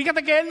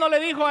 Fíjate que él no le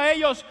dijo a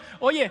ellos: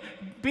 oye,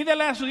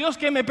 pídele a su Dios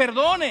que me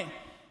perdone,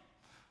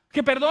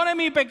 que perdone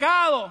mi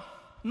pecado.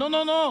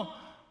 No,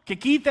 que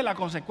quite la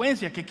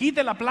consecuencia, que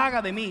quite la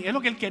plaga de mí. Es lo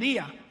que él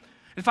quería.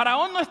 El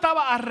faraón no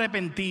estaba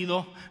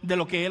arrepentido de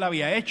lo que él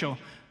había hecho.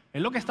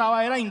 Él lo que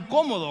estaba era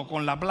incómodo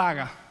con la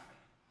plaga.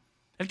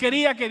 Él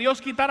quería que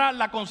Dios quitara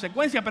la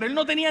consecuencia, pero él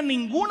no tenía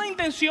ninguna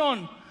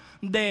intención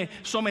de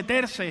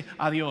someterse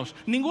a Dios,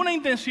 ninguna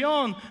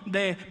intención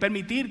de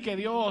permitir que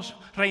Dios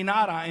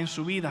reinara en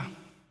su vida,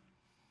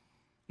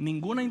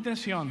 ninguna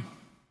intención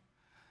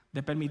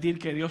de permitir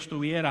que Dios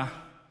tuviera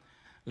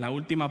la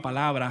última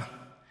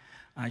palabra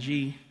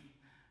allí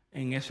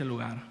en ese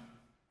lugar.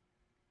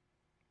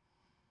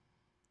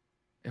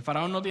 El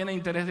faraón no tiene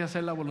interés de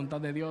hacer la voluntad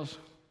de Dios.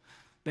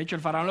 De hecho,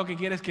 el faraón lo que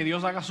quiere es que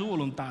Dios haga su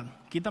voluntad.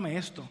 Quítame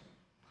esto.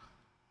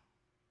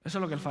 Eso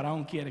es lo que el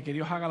faraón quiere, que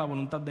Dios haga la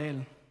voluntad de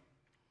él.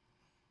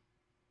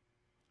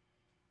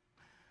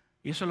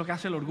 Y eso es lo que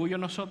hace el orgullo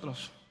en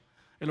nosotros.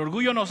 El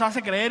orgullo nos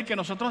hace creer que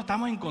nosotros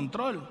estamos en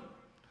control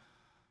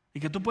y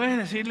que tú puedes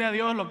decirle a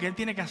Dios lo que Él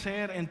tiene que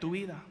hacer en tu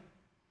vida.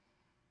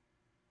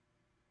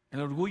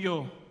 El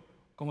orgullo,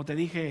 como te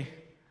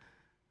dije,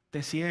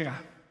 te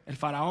ciega. El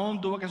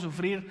faraón tuvo que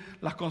sufrir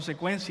las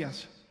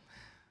consecuencias.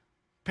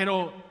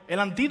 Pero el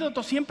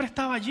antídoto siempre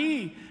estaba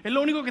allí. Él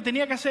lo único que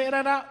tenía que hacer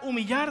era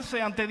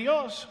humillarse ante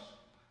Dios.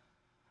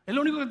 Él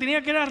lo único que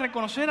tenía que era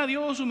reconocer a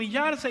Dios,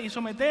 humillarse y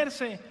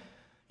someterse.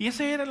 Y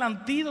ese era el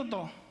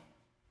antídoto.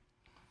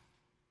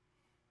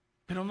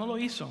 Pero no lo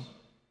hizo.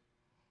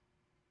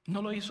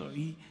 No lo hizo.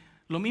 Y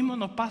lo mismo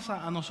nos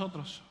pasa a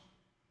nosotros.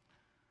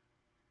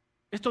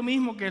 Esto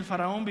mismo que el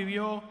faraón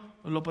vivió,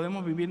 lo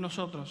podemos vivir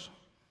nosotros.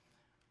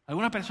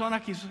 Algunas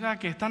personas quizás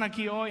que están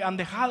aquí hoy han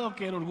dejado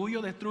que el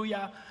orgullo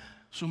destruya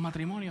sus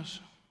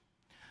matrimonios.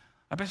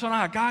 Hay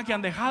personas acá que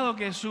han dejado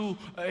que su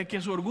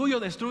orgullo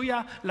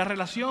destruya la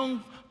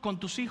relación con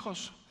tus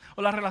hijos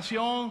o la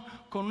relación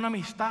con una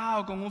amistad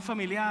o con un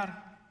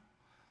familiar.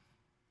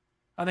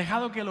 Ha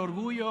dejado que el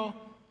orgullo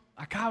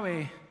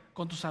acabe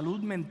con tu salud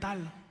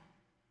mental.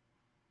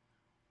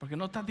 Porque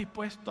no estás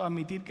dispuesto a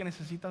admitir que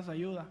necesitas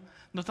ayuda.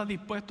 No estás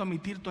dispuesto a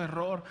admitir tu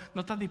error.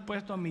 No estás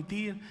dispuesto a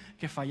admitir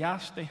que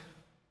fallaste.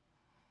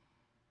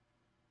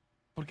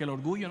 Porque el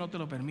orgullo no te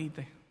lo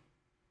permite.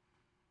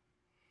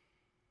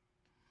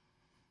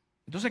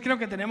 Entonces creo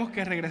que tenemos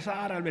que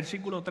regresar al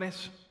versículo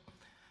 3.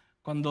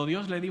 Cuando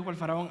Dios le dijo al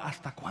faraón,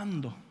 ¿hasta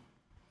cuándo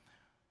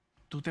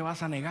tú te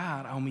vas a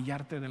negar a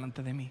humillarte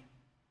delante de mí?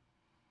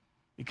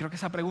 Y creo que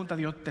esa pregunta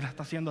Dios te la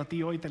está haciendo a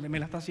ti hoy, me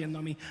la está haciendo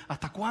a mí.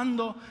 ¿Hasta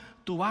cuándo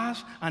tú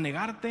vas a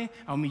negarte,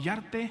 a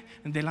humillarte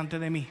delante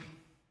de mí?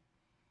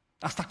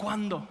 ¿Hasta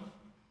cuándo?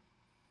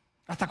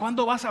 ¿Hasta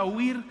cuándo vas a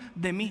huir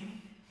de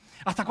mí?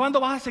 ¿Hasta cuándo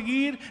vas a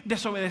seguir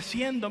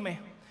desobedeciéndome?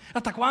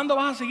 ¿Hasta cuándo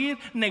vas a seguir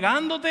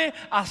negándote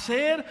a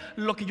hacer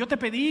lo que yo te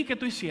pedí que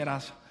tú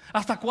hicieras?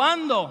 ¿Hasta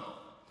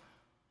cuándo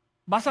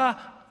vas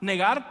a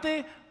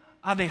negarte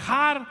a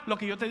dejar lo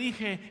que yo te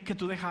dije que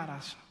tú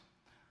dejaras?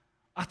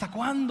 ¿Hasta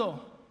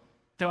cuándo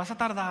te vas a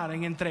tardar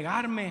en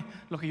entregarme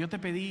lo que yo te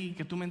pedí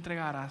que tú me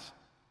entregaras?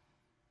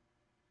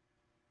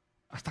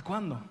 ¿Hasta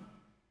cuándo?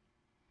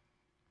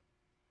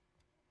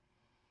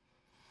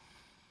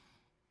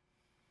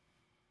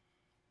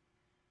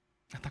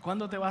 ¿Hasta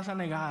cuándo te vas a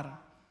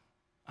negar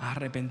a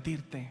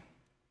arrepentirte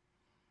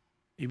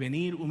y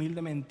venir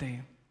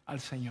humildemente al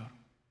Señor?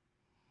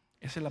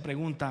 Esa es la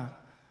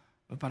pregunta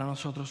para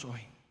nosotros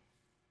hoy.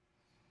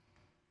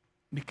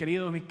 Mis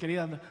queridos, mis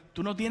queridas,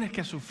 tú no tienes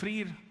que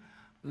sufrir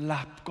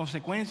las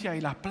consecuencias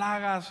y las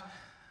plagas,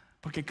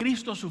 porque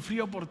Cristo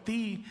sufrió por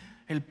ti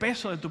el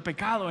peso de tu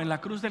pecado en la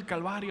cruz del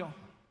Calvario.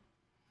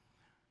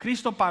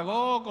 Cristo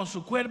pagó con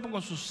su cuerpo,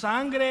 con su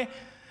sangre,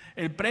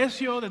 el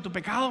precio de tu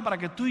pecado para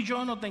que tú y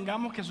yo no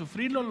tengamos que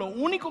sufrirlo. Lo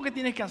único que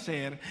tienes que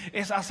hacer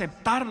es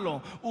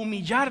aceptarlo,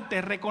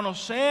 humillarte,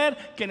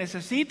 reconocer que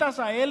necesitas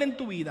a Él en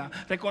tu vida,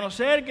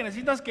 reconocer que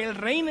necesitas que Él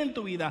reine en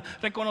tu vida,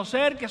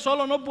 reconocer que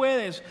solo no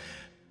puedes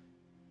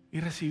y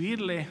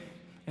recibirle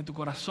en tu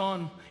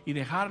corazón y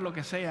dejar lo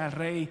que sea el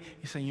Rey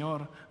y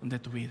Señor de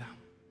tu vida.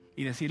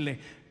 Y decirle,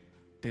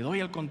 te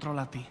doy el control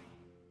a ti,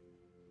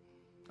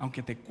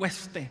 aunque te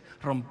cueste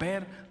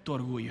romper tu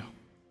orgullo.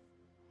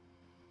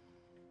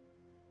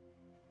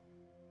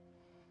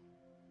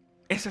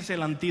 Ese es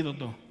el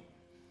antídoto.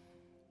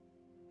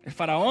 El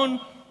faraón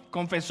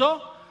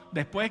confesó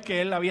después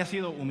que él había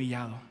sido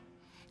humillado.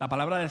 La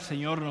palabra del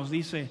Señor nos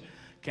dice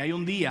que hay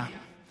un día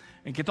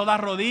en que toda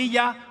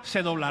rodilla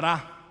se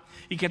doblará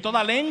y que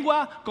toda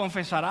lengua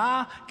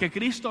confesará que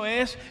Cristo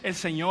es el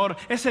Señor.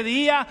 Ese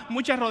día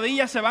muchas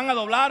rodillas se van a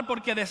doblar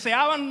porque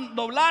deseaban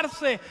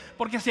doblarse,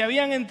 porque se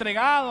habían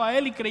entregado a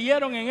Él y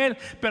creyeron en Él.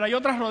 Pero hay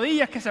otras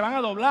rodillas que se van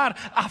a doblar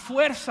a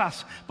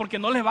fuerzas, porque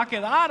no les va a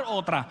quedar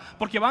otra,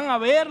 porque van a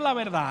ver la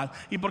verdad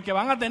y porque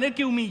van a tener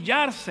que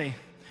humillarse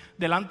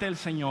delante del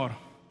Señor.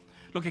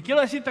 Lo que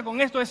quiero decirte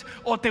con esto es,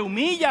 o te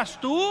humillas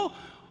tú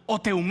o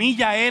te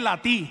humilla Él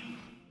a ti.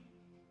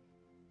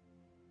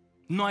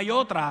 No hay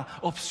otra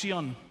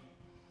opción.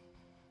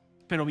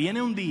 Pero viene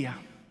un día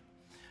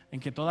en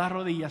que toda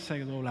rodilla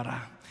se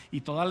doblará y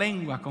toda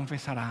lengua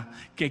confesará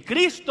que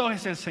Cristo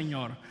es el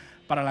Señor,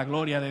 para la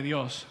gloria de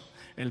Dios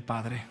el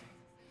Padre.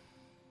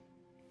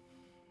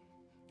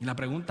 Y la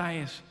pregunta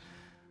es,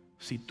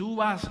 si tú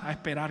vas a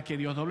esperar que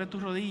Dios doble tu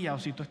rodilla o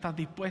si tú estás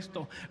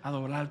dispuesto a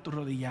doblar tu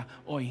rodilla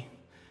hoy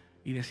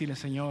y decirle,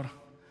 Señor,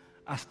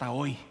 hasta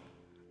hoy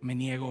me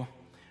niego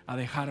a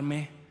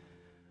dejarme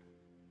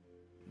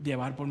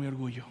llevar por mi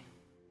orgullo.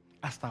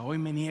 Hasta hoy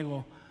me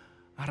niego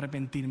a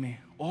arrepentirme.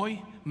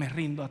 Hoy me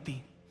rindo a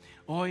ti.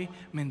 Hoy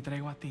me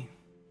entrego a ti.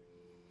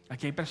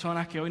 Aquí hay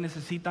personas que hoy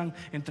necesitan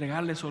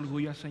entregarle su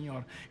orgullo al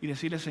Señor y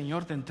decirle,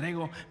 Señor, te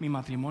entrego mi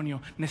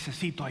matrimonio.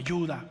 Necesito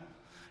ayuda.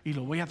 Y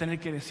lo voy a tener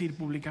que decir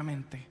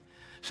públicamente.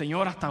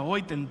 Señor, hasta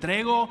hoy te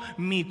entrego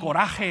mi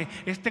coraje,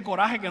 este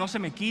coraje que no se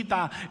me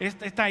quita,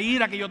 esta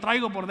ira que yo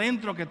traigo por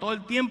dentro, que todo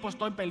el tiempo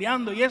estoy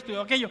peleando y esto y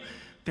aquello.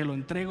 Te lo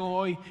entrego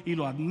hoy y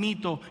lo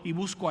admito y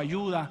busco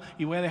ayuda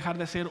y voy a dejar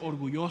de ser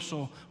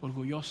orgulloso,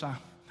 orgullosa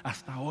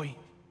hasta hoy.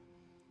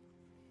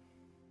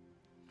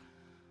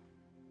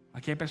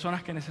 Aquí hay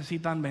personas que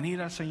necesitan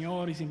venir al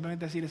Señor y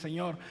simplemente decirle: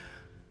 Señor,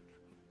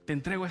 te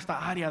entrego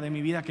esta área de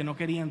mi vida que no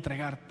quería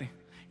entregarte,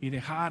 y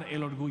dejar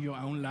el orgullo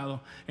a un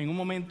lado. En un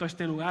momento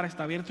este lugar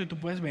está abierto y tú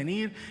puedes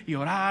venir y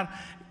orar,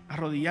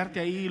 arrodillarte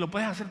ahí. Lo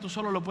puedes hacer tú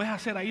solo, lo puedes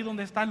hacer ahí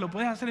donde estás, lo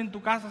puedes hacer en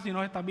tu casa si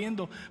nos estás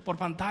viendo por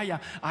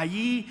pantalla.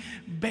 Allí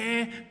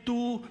ve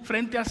tú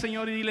frente al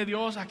Señor y dile: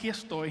 Dios, aquí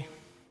estoy,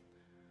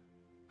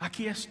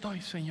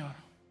 Señor.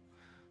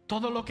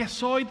 Todo lo que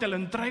soy te lo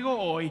entrego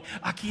hoy,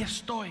 aquí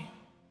estoy.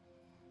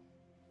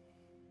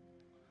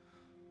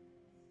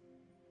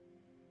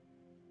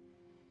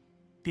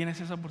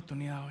 Tienes esa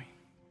oportunidad hoy.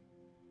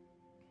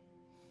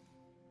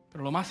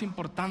 Pero lo más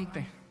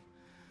importante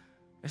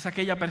es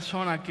aquella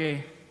persona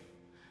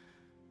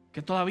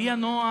que todavía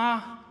no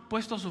ha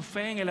puesto su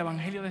fe en el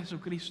Evangelio de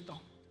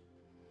Jesucristo.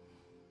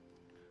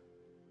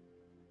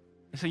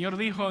 El Señor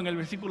dijo en el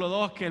versículo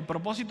 2 que el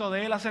propósito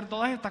de Él hacer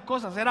todas estas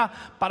cosas era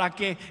para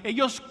que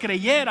ellos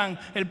creyeran,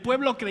 el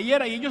pueblo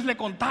creyera, y ellos le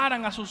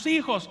contaran a sus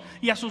hijos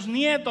y a sus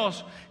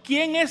nietos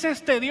quién es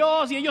este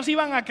Dios, y ellos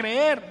iban a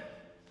creer.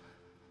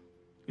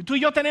 Y tú y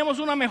yo tenemos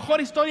una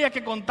mejor historia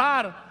que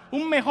contar,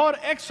 un mejor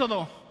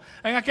éxodo.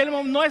 En aquel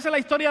momento no es la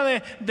historia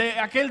de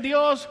aquel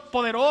Dios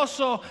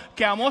poderoso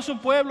que amó a su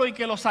pueblo y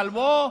que lo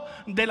salvó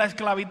de la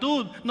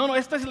esclavitud. No,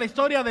 esta es la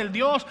historia del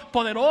Dios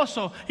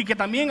poderoso y que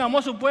también amó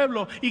a su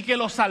pueblo y que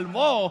lo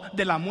salvó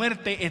de la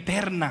muerte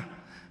eterna.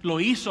 Lo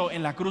hizo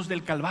en la cruz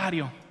del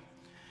Calvario.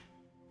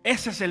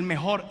 Ese es el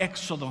mejor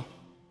éxodo.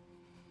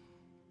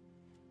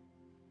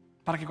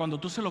 Para que cuando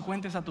tú se lo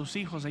cuentes a tus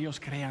hijos,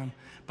 ellos crean.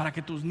 Para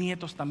que tus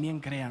nietos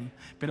también crean.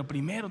 Pero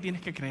primero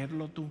tienes que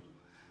creerlo tú.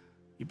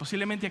 Y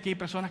posiblemente aquí hay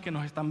personas que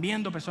nos están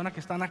viendo, personas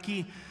que están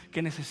aquí,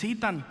 que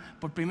necesitan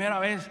por primera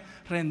vez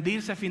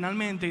rendirse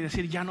finalmente y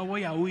decir: ya no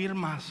voy a huir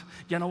más,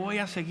 ya no voy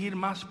a seguir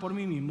más por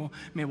mí mismo,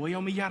 me voy a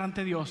humillar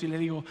ante Dios y le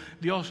digo: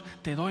 Dios,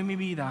 te doy mi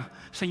vida,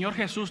 Señor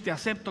Jesús, te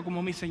acepto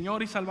como mi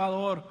Señor y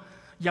Salvador,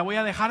 ya voy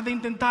a dejar de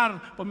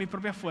intentar por mis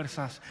propias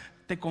fuerzas,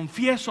 te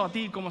confieso a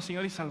ti como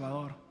Señor y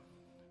Salvador.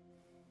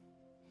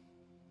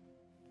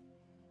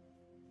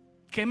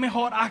 ¿Qué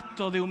mejor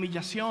acto de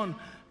humillación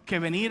que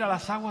venir a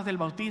las aguas del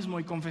bautismo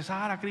y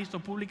confesar a Cristo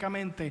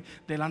públicamente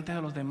delante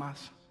de los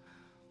demás?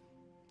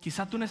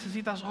 Quizás tú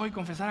necesitas hoy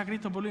confesar a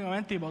Cristo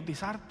públicamente y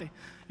bautizarte.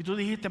 Y tú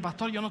dijiste: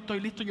 pastor, yo no estoy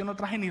listo, yo no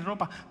traje ni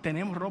ropa.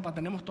 Tenemos ropa,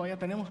 tenemos toalla,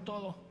 tenemos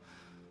todo.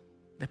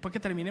 Después que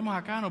terminemos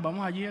acá, nos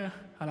vamos allí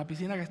a la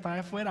piscina que está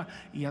afuera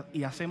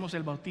y hacemos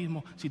el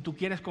bautismo. Si tú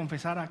quieres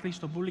confesar a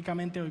Cristo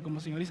públicamente hoy como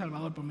Señor y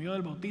Salvador por medio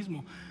del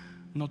bautismo,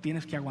 no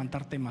tienes que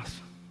aguantarte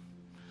más.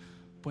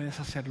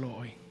 Puedes hacerlo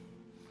hoy.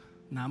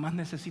 Nada más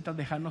necesitas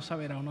dejarnos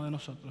saber a uno de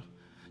nosotros.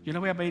 Yo les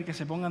voy a pedir que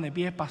se pongan de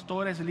pie.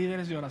 Pastores,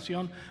 líderes de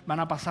oración van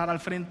a pasar al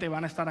frente,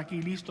 van a estar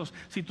aquí listos.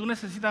 Si tú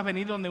necesitas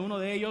venir donde uno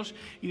de ellos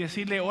y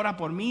decirle: ora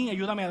por mí,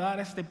 ayúdame a dar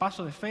este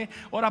paso de fe,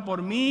 ora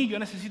por mí, yo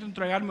necesito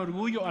entregar mi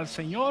orgullo al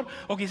Señor.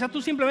 O quizás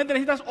tú simplemente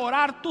necesitas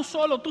orar tú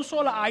solo, tú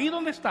sola, ahí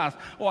donde estás,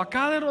 o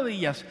acá de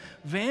rodillas.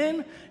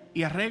 Ven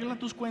y arregla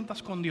tus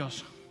cuentas con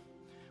Dios.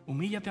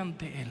 Humíllate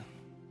ante Él.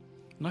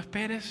 No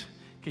esperes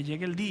que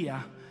llegue el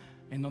día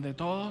en donde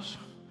todos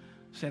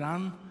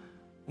serán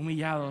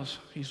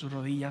humillados y sus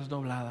rodillas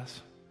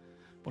dobladas,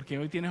 porque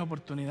hoy tienes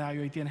oportunidad y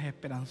hoy tienes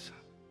esperanza.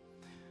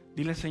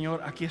 Dile: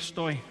 Señor, aquí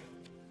estoy,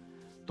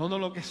 todo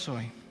lo que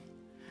soy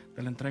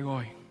te lo entrego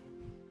hoy.